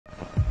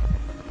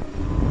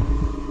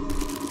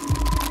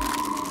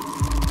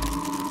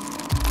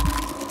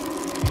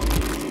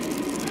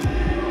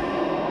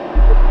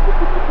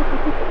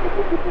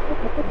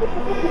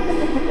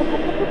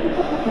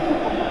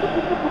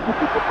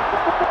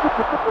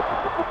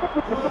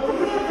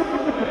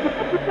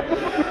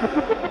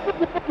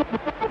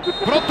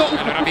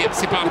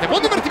si parte,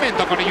 buon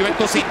divertimento con il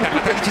Juventus Inter, la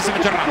 13ª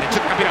giornata del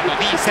campionato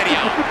di Serie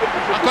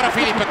A. Ancora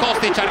Filip,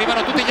 Kostic,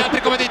 arrivano tutti gli altri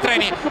come dei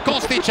treni.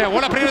 Kostic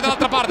vuole aprire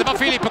dall'altra parte, ma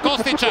Filip,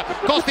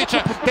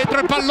 Kostic dentro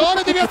il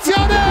pallone,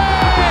 deviazione!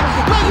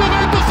 La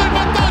Juventus è in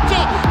vantaggio,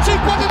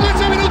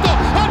 52esimo minuto,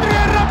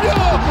 Adrien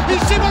Rabiot in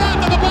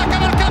scivolata dopo la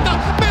cavalcata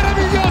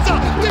meravigliosa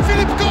di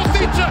Filip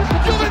Kostic,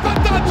 Juve in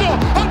vantaggio,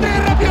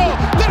 Adrien Rabiot,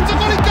 terzo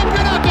gol in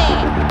campionato!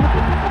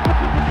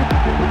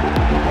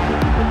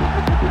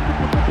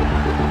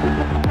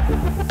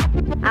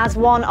 As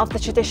one of the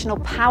traditional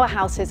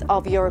powerhouses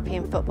of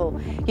European football,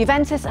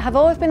 Juventus have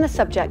always been the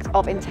subject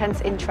of intense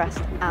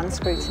interest and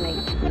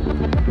scrutiny.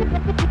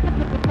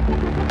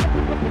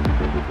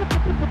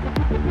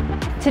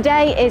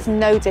 Today is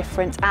no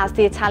different as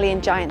the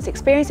Italian giants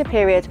experience a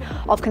period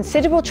of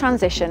considerable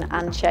transition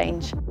and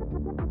change.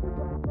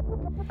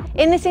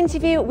 In this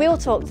interview, we'll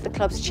talk to the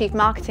club's Chief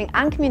Marketing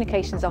and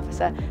Communications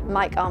Officer,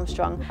 Mike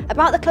Armstrong,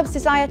 about the club's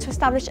desire to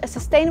establish a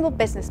sustainable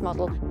business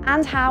model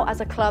and how,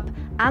 as a club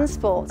and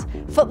sport,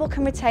 football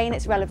can retain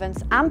its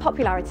relevance and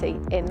popularity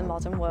in the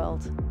modern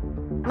world.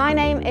 My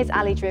name is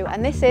Ali Drew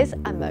and this is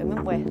A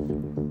Moment With.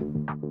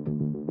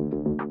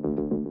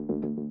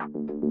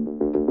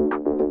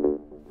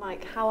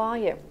 Mike, how are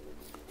you?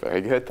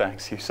 Very good,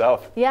 thanks.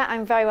 Yourself? Yeah,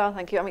 I'm very well,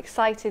 thank you. I'm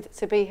excited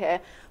to be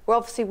here. We're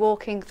obviously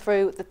walking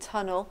through the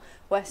tunnel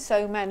where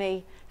so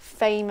many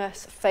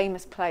famous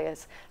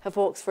players have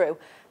walked through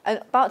and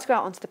about to go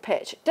out onto the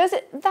pitch. Does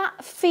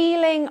that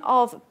feeling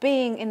of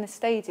being in the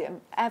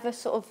stadium ever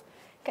sort of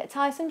get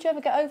tiresome? Do you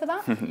ever get over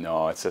that?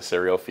 No, it's a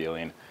surreal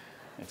feeling.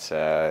 It's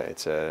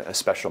a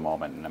special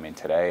moment, and I mean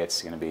today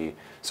it's going to be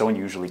so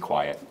unusually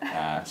quiet.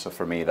 So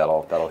for me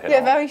that'll hit. Yeah,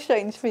 home. Very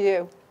strange for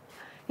you.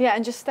 Yeah,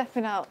 and just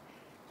stepping out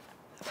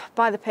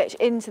by the pitch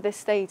into this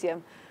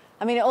stadium,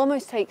 I mean, it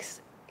almost takes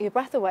your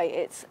breath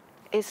away.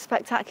 It's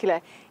spectacular.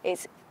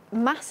 It's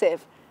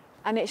massive,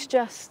 and it's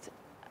just,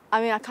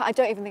 I mean, I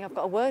don't even think I've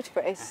got a word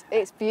for it.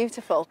 It's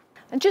beautiful.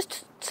 And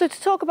just so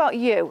to talk about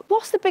you,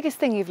 what's the biggest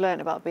thing you've learned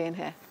about being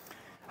here?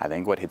 I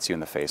think what hits you in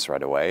the face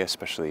right away,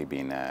 especially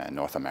being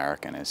North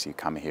American, is you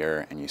come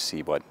here and you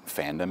see what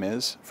fandom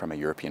is from a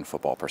European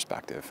football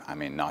perspective. I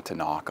mean, not to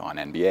knock on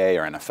NBA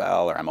or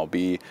NFL or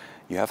MLB,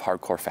 you have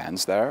hardcore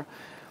fans there,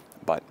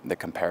 but the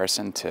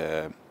comparison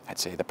to, I'd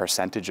say, the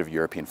percentage of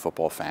European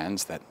football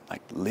fans that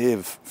like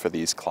live for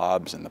these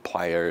clubs and the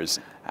players,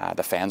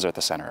 the fans are at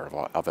the center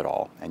of it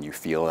all, and you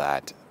feel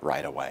that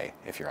right away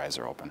if your eyes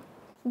are open.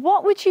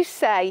 What would you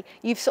say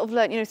you've sort of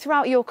learned,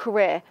 throughout your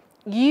career?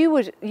 You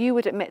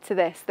would admit to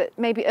this, that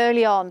maybe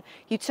early on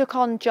you took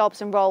on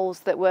jobs and roles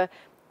that were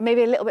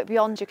maybe a little bit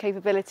beyond your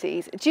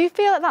capabilities. Do you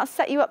feel that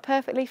set you up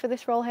perfectly for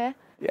this role here?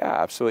 Yeah,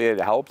 absolutely.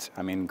 It helped.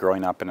 I mean,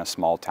 growing up in a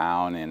small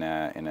town in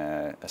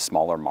a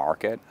smaller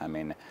market, I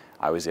mean,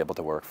 I was able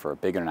to work for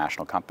big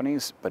international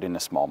companies, but in a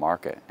small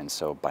market. And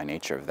so by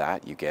nature of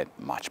that, you get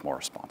much more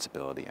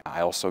responsibility.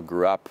 I also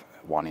grew up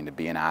wanting to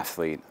be an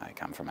athlete. I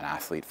come from an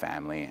athlete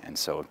family. And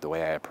so the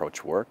way I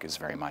approach work is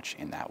very much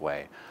in that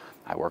way.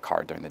 I work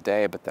hard during the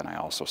day, but then I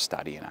also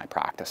study and I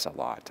practice a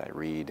lot. I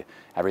read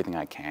everything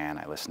I can.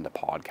 I listen to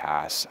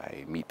podcasts.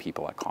 I meet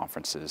people at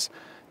conferences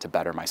to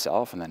better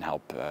myself and then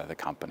help the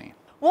company.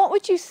 What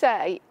would you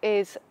say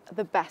is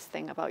the best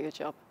thing about your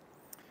job?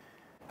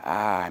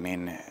 I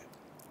mean,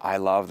 I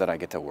love that I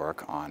get to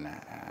work on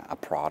a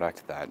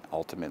product that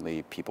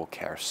ultimately people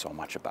care so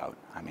much about.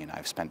 I mean,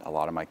 I've spent a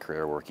lot of my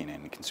career working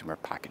in consumer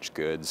packaged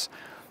goods.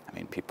 I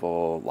mean,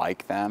 people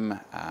like them,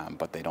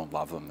 but they don't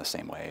love them the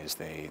same way as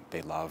they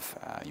love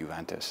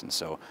Juventus. And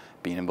so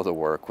being able to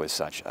work with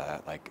such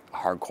a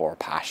hardcore,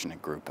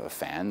 passionate group of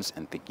fans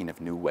and thinking of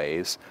new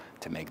ways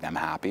to make them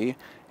happy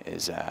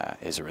is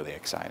really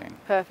exciting.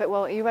 Perfect.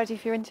 Well, are you ready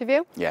for your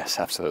interview? Yes,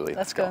 absolutely.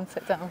 Let's go and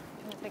sit down.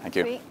 Thank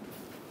you.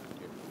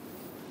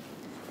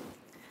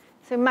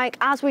 So Mike,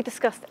 as we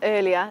discussed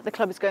earlier, the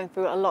club is going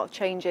through a lot of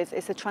changes.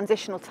 It's a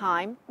transitional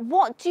time.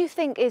 What do you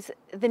think is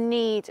the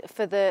need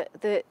for the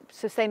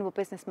sustainable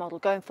business model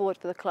going forward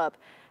for the club?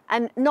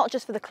 And not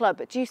just for the club,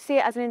 but do you see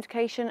it as an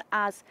indication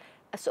as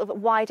a sort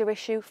of wider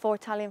issue for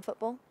Italian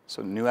football?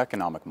 So new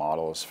economic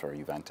models for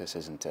Juventus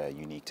isn't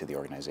unique to the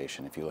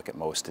organization. If you look at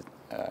most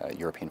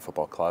European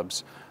football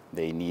clubs,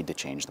 they need to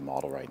change the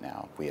model right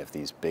now. We have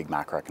these big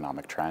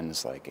macroeconomic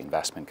trends like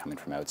investment coming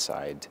from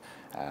outside,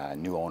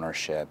 new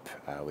ownership,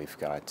 we've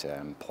got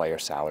player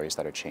salaries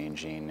that are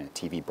changing,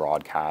 TV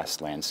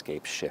broadcast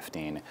landscape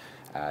shifting,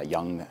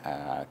 young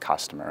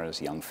customers,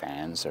 young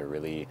fans are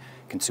really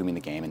consuming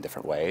the game in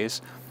different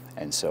ways.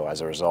 And so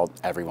as a result,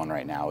 everyone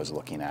right now is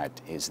looking at,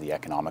 is the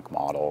economic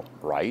model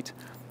right?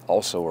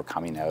 Also, we're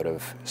coming out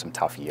of some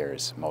tough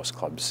years. Most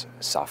clubs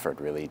suffered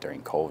really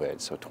during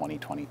COVID. So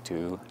 2020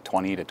 to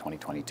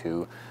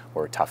 2022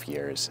 were tough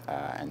years.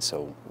 And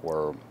so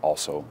we're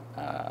also,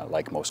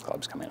 like most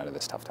clubs, coming out of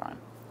this tough time.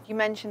 You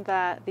mentioned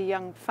the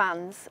young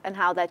fans and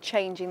how they're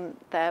changing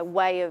their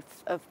way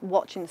of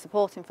watching and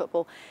supporting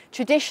football.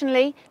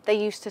 Traditionally, they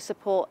used to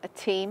support a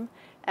team,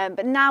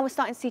 but now we're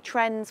starting to see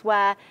trends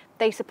where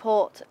they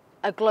support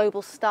a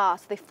global star,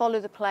 so they follow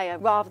the player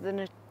rather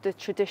than the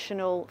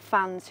traditional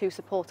fans who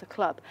support a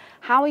club.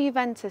 How are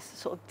Juventus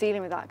sort of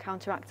dealing with that,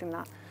 counteracting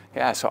that?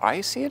 Yeah, so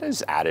I see it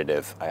as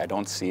additive. I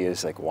don't see it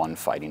as like one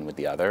fighting with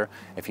the other.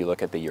 If you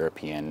look at the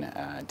European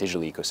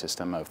digital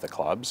ecosystem of the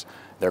clubs,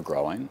 they're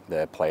growing.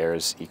 The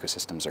players'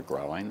 ecosystems are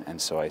growing. And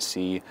so I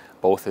see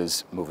both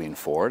as moving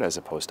forward as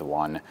opposed to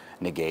one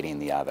negating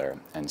the other.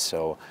 And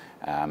so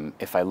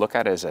if I look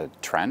at it as a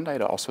trend, I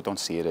also don't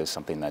see it as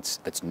something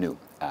that's new.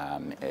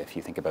 If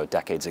you think about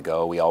decades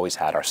ago, we always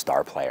had our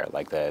star player,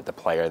 like the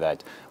player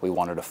that we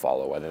wanted to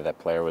follow, whether that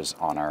player was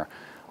on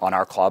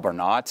our club or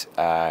not,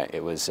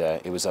 it was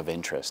of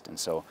interest. And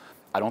so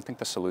I don't think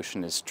the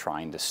solution is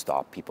trying to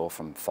stop people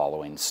from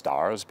following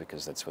stars,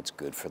 because that's what's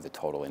good for the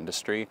total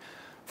industry.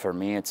 For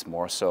me, it's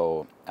more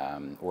so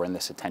we're in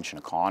this attention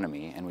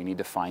economy, and we need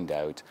to find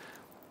out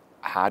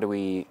how do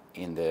we,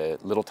 in the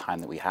little time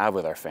that we have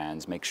with our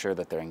fans, make sure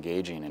that they're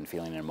engaging and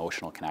feeling an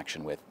emotional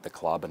connection with the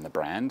club and the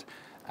brand,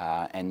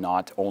 and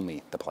not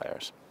only the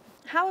players.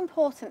 How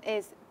important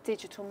is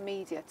digital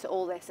media to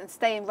all this and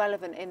staying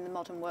relevant in the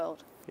modern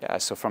world? Yeah,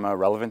 so from a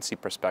relevancy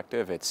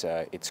perspective,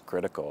 it's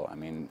critical. I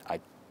mean, I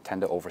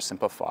tend to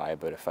oversimplify,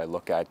 but if I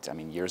look at,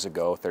 30 years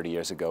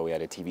ago, we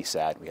had a TV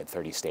set, we had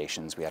 30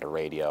 stations, we had a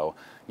radio.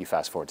 You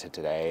fast forward to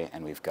today,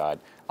 and we've got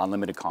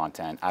unlimited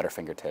content at our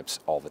fingertips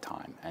all the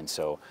time. And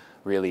so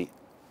really,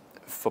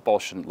 football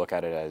shouldn't look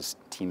at it as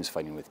teams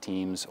fighting with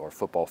teams or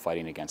football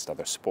fighting against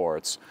other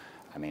sports.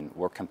 I mean,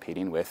 we're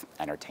competing with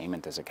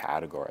entertainment as a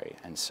category.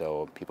 And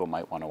so people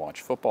might want to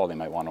watch football, they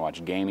might want to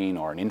watch gaming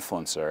or an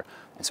influencer.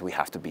 And so we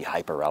have to be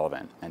hyper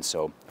relevant. And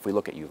so if we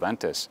look at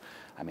Juventus,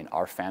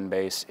 our fan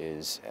base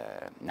is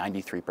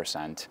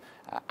 93%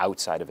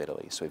 outside of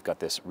Italy. So we've got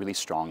this really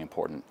strong,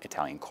 important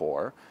Italian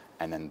core.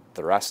 And then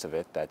the rest of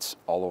it, that's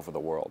all over the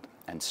world.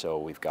 And so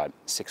we've got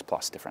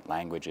 6+ different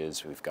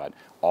languages, we've got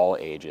all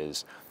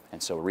ages.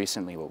 And so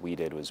recently what we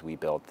did was we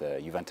built the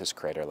Juventus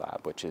Creator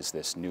Lab, which is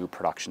this new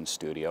production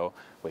studio,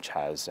 which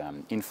has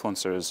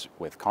influencers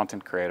with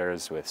content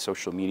creators, with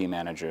social media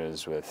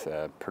managers, with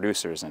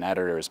producers and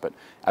editors, but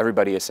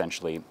everybody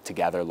essentially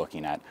together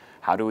looking at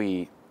how do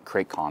we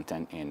create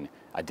content in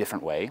a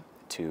different way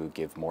to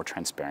give more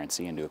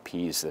transparency and to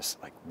appease this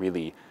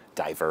really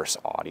diverse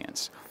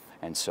audience.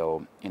 And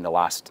so in the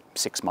last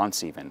 6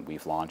 months even,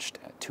 we've launched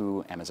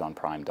 2 Amazon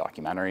Prime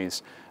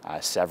documentaries,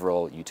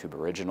 several YouTube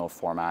original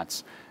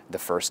formats, the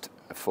first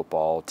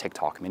football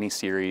TikTok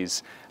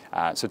mini-series.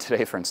 So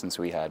today, for instance,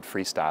 we had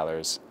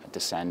freestylers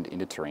descend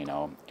into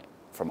Torino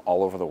from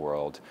all over the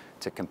world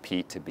to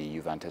compete to be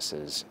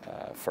Juventus's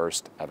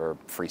first ever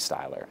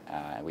freestyler.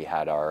 We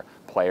had our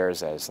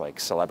players as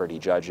celebrity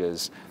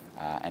judges,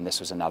 and this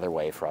was another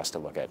way for us to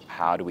look at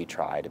how do we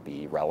try to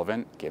be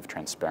relevant, give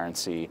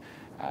transparency,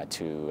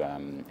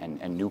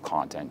 and new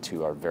content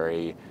to our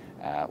very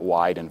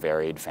wide and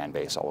varied fan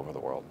base all over the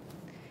world.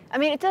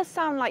 It does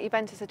sound like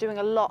Juventus are doing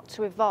a lot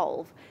to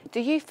evolve.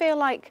 Do you feel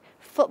like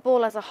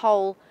football as a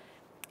whole,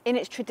 in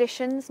its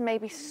traditions,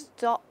 maybe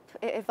stop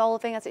it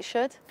evolving as it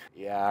should?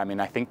 Yeah,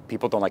 I think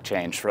people don't like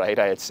change, right?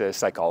 It's a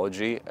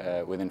psychology.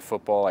 Within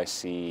football, I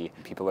see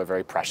people are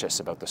very precious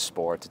about the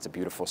sport. It's a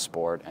beautiful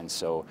sport, and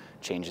so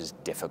change is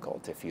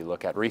difficult. If you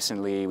look at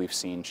recently, we've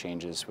seen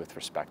changes with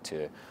respect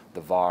to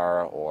the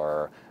VAR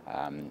or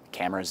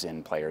cameras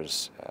in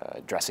players'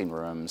 dressing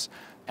rooms.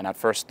 And at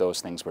first,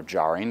 those things were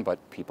jarring, but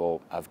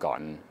people have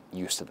gotten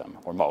used to them,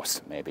 or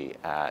most, maybe.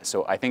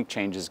 So I think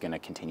change is going to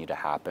continue to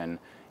happen.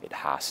 It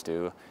has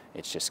to.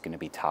 It's just going to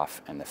be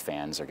tough, and the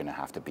fans are going to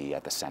have to be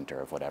at the center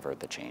of whatever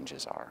the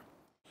changes are.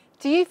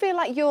 Do you feel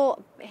like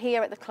you're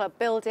here at the club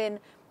building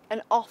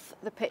an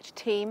off-the-pitch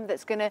team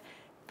that's going to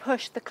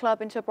push the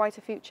club into a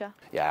brighter future?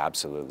 Yeah,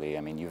 absolutely.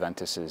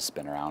 Juventus has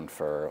been around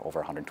for over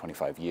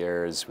 125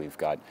 years. We've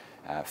got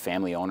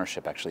family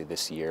ownership actually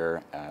this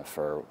year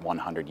for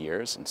 100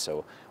 years, and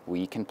so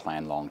we can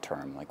plan long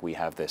term. We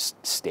have this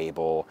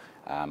stable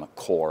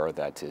core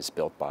that is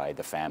built by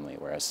the family,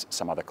 whereas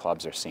some other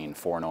clubs are seeing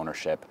foreign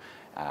ownership.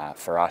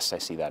 For us, I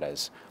see that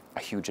as a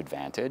huge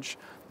advantage.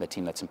 The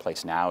team that's in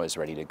place now is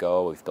ready to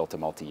go. We've built a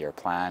multi-year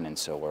plan, and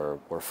so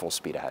we're full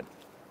speed ahead.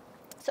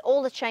 So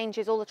all the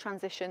changes, all the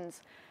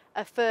transitions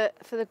are for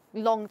the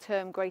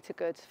long-term greater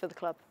good for the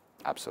club?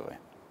 Absolutely.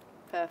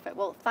 Perfect.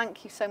 Well,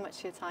 thank you so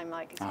much for your time,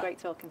 Mike. It's great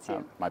talking to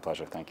you. My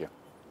pleasure. Thank you.